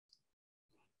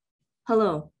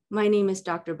Hello, my name is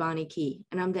Dr. Bonnie Key,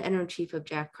 and I'm the Editor in Chief of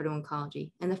JACC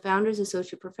Cardio-Oncology and the Founders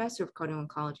Associate Professor of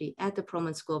Cardio-Oncology at the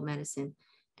Perelman School of Medicine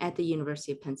at the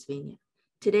University of Pennsylvania.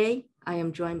 Today, I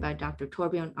am joined by Dr.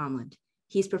 Torbjørn Omland.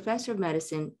 He's Professor of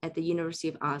Medicine at the University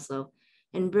of Oslo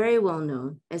and very well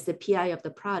known as the PI of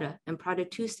the PRADA and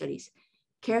PRADA-2 studies,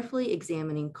 carefully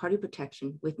examining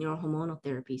cardioprotection with neurohormonal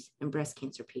therapies in breast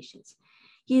cancer patients.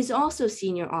 He is also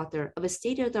senior author of a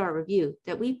state-of-the-art review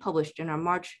that we published in our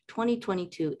March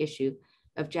 2022 issue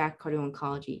of JACC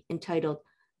Cardio-Oncology entitled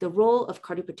The Role of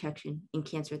Cardioprotection in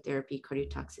Cancer Therapy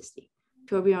Cardiotoxicity.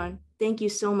 Torbjørn, thank you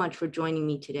so much for joining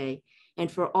me today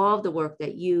and for all of the work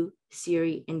that you,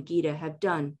 Siri, and Gita have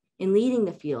done in leading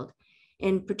the field,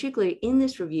 and particularly in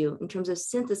this review in terms of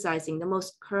synthesizing the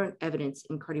most current evidence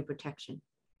in cardioprotection.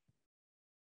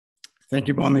 Thank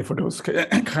you, Bonnie, for those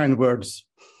kind words.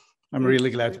 I'm really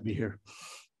glad to be here.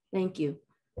 Thank you.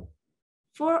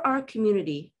 For our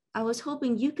community, I was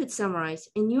hoping you could summarize,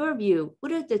 in your view,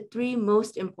 what are the three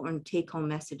most important take-home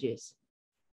messages?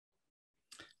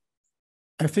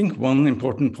 I think one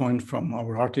important point from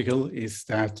our article is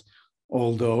that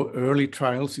although early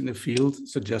trials in the field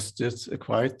suggested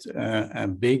quite a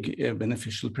big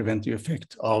beneficial preventive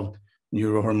effect of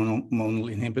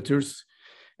neurohormonal inhibitors,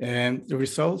 the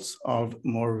results of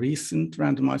more recent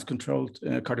randomized controlled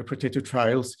cardioprotective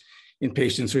trials in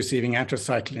patients receiving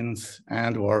anthracyclines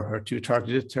and/or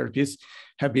HER2-targeted therapies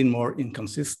have been more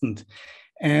inconsistent.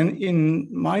 And in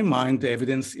my mind, the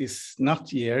evidence is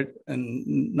not yet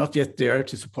there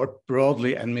to support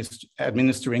broadly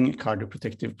administering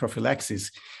cardioprotective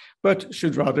prophylaxis, but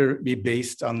should rather be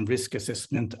based on risk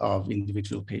assessment of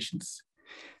individual patients.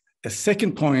 A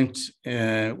second point,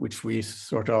 which we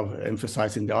sort of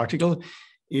emphasize in the article,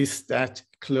 is that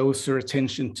closer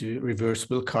attention to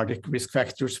reversible cardiac risk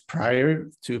factors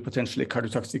prior to potentially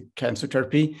cardiotoxic cancer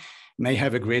therapy may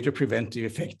have a greater preventive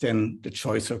effect than the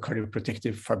choice of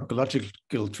cardioprotective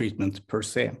pharmacological treatment per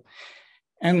se.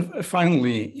 And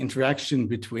finally, interaction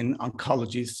between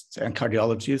oncologists and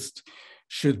cardiologists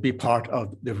should be part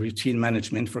of the routine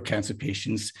management for cancer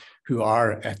patients who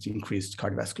are at increased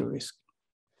cardiovascular risk.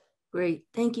 Great,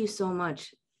 thank you so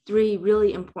much. Three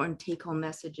really important take-home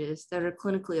messages that are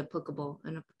clinically applicable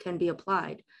and can be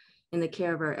applied in the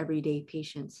care of our everyday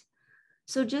patients.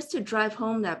 So just to drive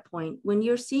home that point, when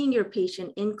you're seeing your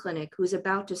patient in clinic who's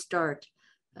about to start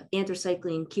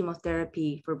anthracycline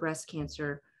chemotherapy for breast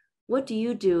cancer, what do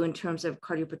you do in terms of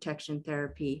cardioprotection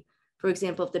therapy? For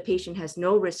example, if the patient has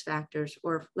no risk factors,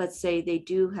 or let's say they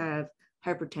do have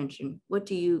hypertension, what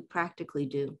do you practically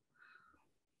do?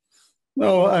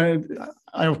 No,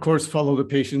 I of course follow the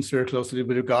patients very closely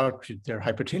with regard to their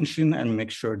hypertension and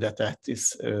make sure that that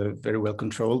is very well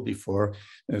controlled before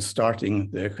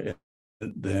starting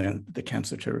the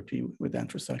cancer therapy with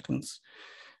anthracyclines.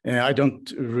 I don't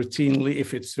routinely,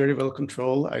 if it's very well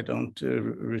controlled, I don't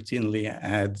routinely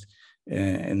add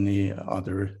any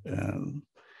other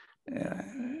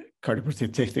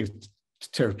cardioprotective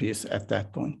therapies at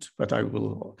that point, but I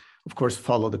will of course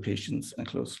follow the patients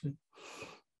closely.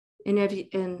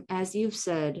 And as you've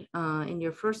said in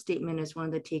your first statement as one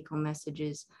of the take-home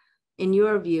messages, in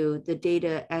your view, the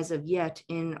data as of yet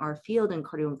in our field in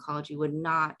cardio-oncology would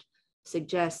not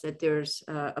suggest that there's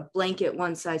a blanket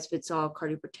one-size-fits-all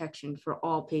cardioprotection for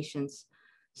all patients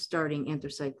starting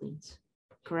anthracyclines,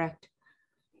 correct?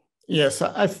 Yes,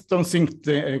 I don't think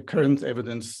the current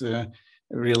evidence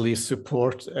really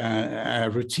support a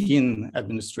routine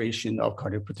administration of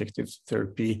cardioprotective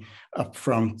therapy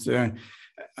upfront.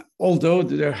 Although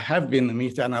there have been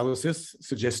meta-analysis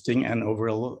suggesting an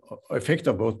overall effect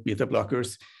of both beta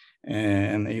blockers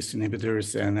and ACE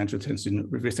inhibitors and angiotensin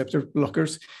receptor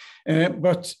blockers,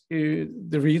 but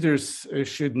the readers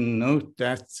should note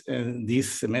that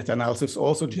these meta-analysis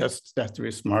also suggests that there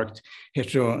is marked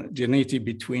heterogeneity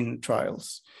between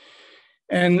trials.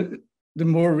 And the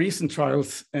more recent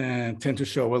trials tend to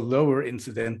show a lower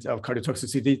incidence of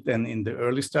cardiotoxicity than in the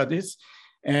early studies,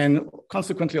 and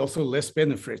consequently also less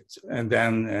benefit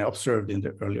than observed in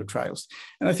the earlier trials.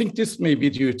 And I think this may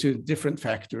be due to different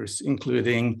factors,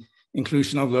 including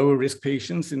inclusion of lower risk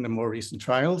patients in the more recent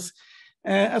trials,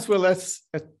 as well as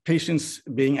patients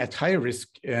being at higher risk,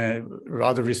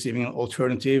 rather receiving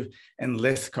alternative and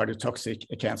less cardiotoxic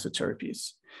cancer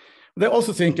therapies. But I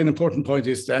also think an important point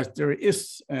is that there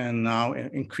is now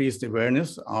increased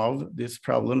awareness of this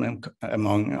problem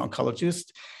among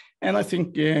oncologists. And I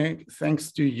think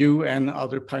thanks to you and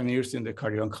other pioneers in the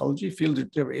cardio-oncology field,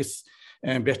 there is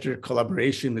better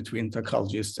collaboration between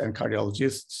oncologists and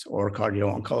cardiologists or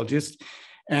cardio-oncologists,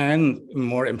 and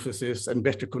more emphasis and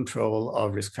better control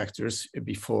of risk factors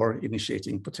before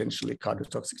initiating potentially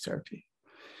cardiotoxic therapy.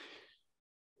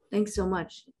 Thanks so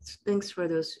much. Thanks for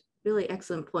those really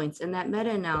excellent points. And that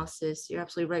meta-analysis, you're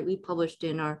absolutely right. We published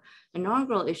in our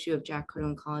inaugural issue of JACC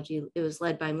Cardio-Oncology. It was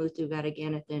led by Muthu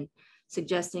Vadaganathan,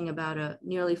 suggesting about a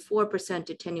nearly 4%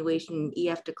 attenuation in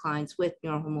EF declines with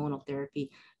neurohormonal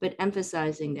therapy, but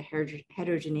emphasizing the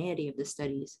heterogeneity of the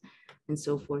studies and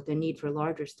so forth, the need for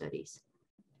larger studies.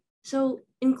 So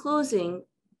in closing,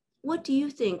 what do you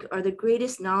think are the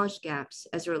greatest knowledge gaps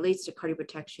as it relates to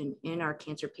cardioprotection in our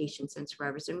cancer patients and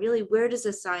survivors? And really, where does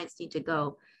the science need to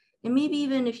go? And maybe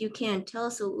even if you can, tell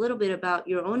us a little bit about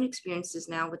your own experiences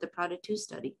now with the PRODA-2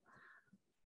 study.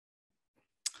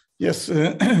 Yes,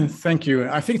 thank you.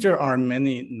 I think there are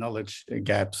many knowledge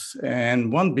gaps,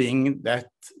 and one being that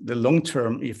the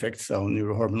long-term effects of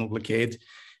neurohormonal blockade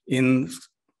in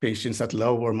patients at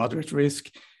low or moderate risk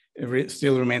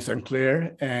still remains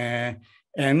unclear.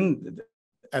 And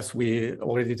as we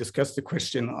already discussed, the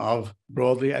question of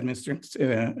broadly administered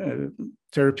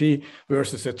therapy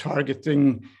versus a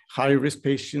targeting high-risk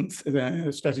patients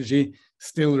strategy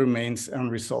still remains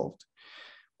unresolved.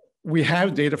 We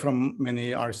have data from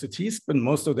many RCTs, but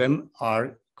most of them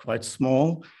are quite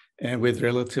small and with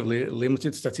relatively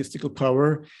limited statistical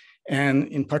power. And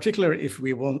in particular, if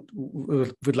we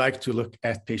would like to look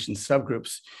at patient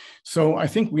subgroups. So I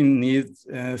think we need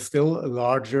still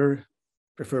larger,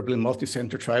 preferably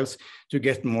multi-center trials to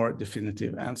get more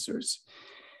definitive answers.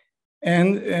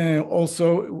 And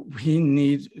also we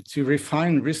need to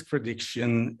refine risk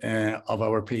prediction of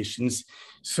our patients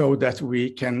so that we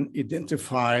can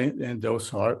identify those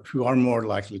who are more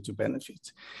likely to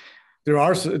benefit. There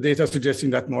are data suggesting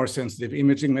that more sensitive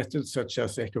imaging methods such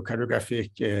as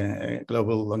echocardiographic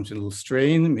global longitudinal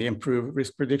strain may improve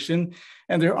risk prediction.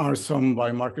 And there are some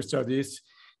biomarker studies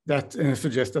that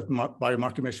suggest that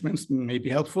biomarker measurements may be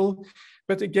helpful.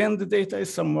 But again, the data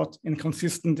is somewhat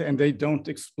inconsistent and they don't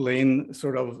explain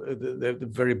sort of the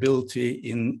variability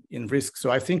in risk.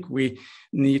 So I think we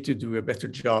need to do a better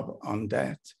job on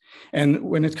that. And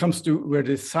when it comes to where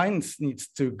the science needs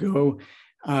to go,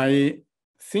 I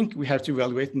think we have to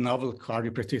evaluate novel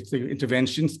cardioprotective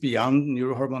interventions beyond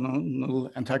neurohormonal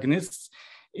antagonists,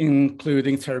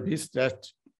 including therapies that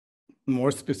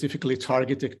more specifically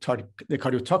target the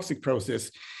cardiotoxic process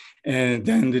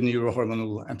than the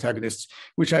neurohormonal antagonists,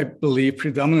 which I believe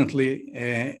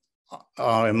predominantly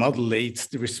modulates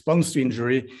the response to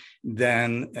injury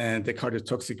than the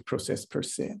cardiotoxic process per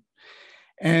se.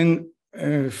 And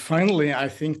finally, I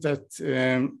think that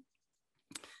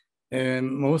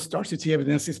most RCT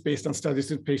evidence is based on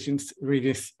studies with patients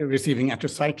receiving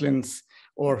anthracyclines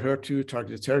or HER2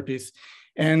 targeted therapies.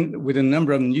 And with a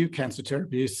number of new cancer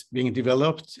therapies being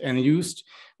developed and used,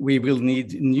 we will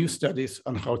need new studies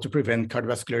on how to prevent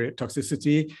cardiovascular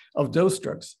toxicity of those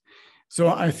drugs. So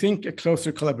I think a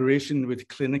closer collaboration with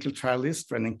clinical trialists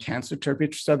running cancer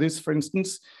therapy studies, for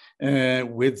instance,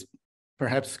 with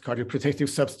perhaps cardioprotective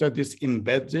sub-studies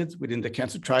embedded within the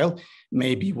cancer trial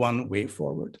may be one way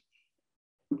forward.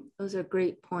 Those are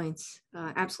great points.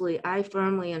 Absolutely. I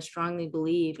firmly and strongly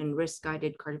believe in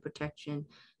risk-guided cardioprotection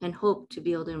and hope to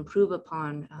be able to improve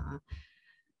upon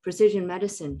precision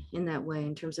medicine in that way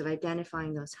in terms of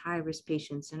identifying those high-risk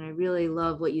patients. And I really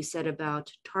love what you said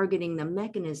about targeting the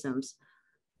mechanisms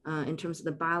in terms of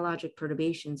the biologic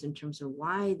perturbations, in terms of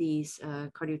why these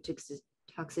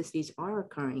cardiotoxicities are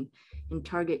occurring, and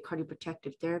target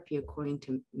cardioprotective therapy according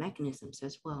to mechanisms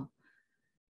as well.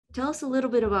 Tell us a little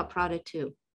bit about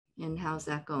PRODA-2 and how's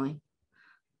that going?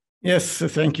 Yes,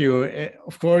 thank you.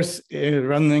 Of course,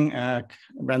 running a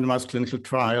randomized clinical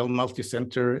trial,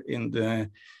 multi-center in the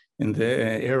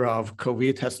era of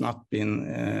COVID has not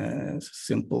been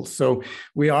simple. So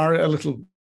we are a little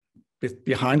bit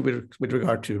behind with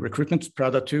regard to recruitment.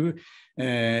 PRODA-2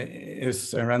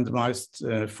 is a randomized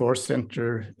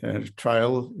 4-center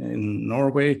trial in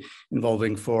Norway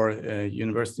involving 4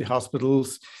 university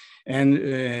hospitals. And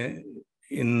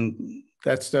in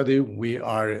that study, we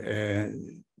are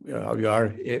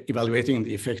evaluating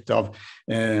the effect of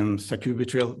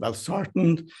sacubitril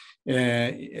valsartan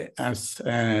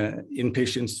in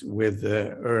patients with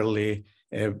early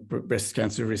breast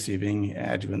cancer receiving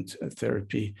adjuvant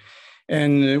therapy.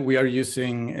 And we are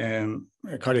using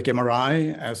cardiac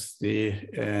MRI as the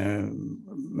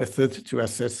method to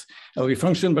assess LV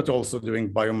function, but also doing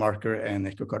biomarker and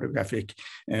echocardiographic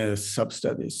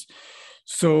sub-studies.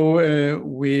 So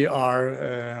we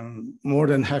are more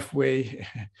than halfway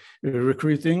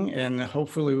recruiting, and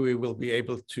hopefully we will be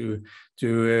able to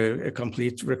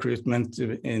complete recruitment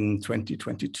in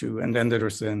 2022. And then there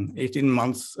is an 18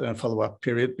 months follow-up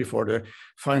period before the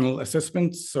final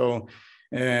assessment. So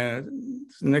the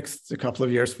next couple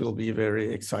of years will be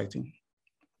very exciting.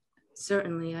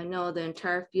 Certainly, I know the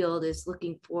entire field is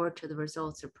looking forward to the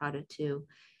results of PRADA 2.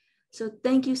 So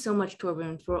thank you so much,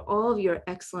 Torbjørn, for all of your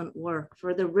excellent work,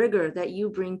 for the rigor that you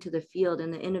bring to the field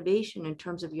and the innovation in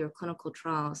terms of your clinical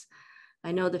trials.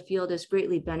 I know the field has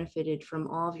greatly benefited from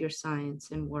all of your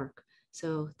science and work.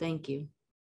 So thank you.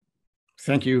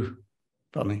 Thank you,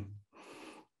 Bonnie.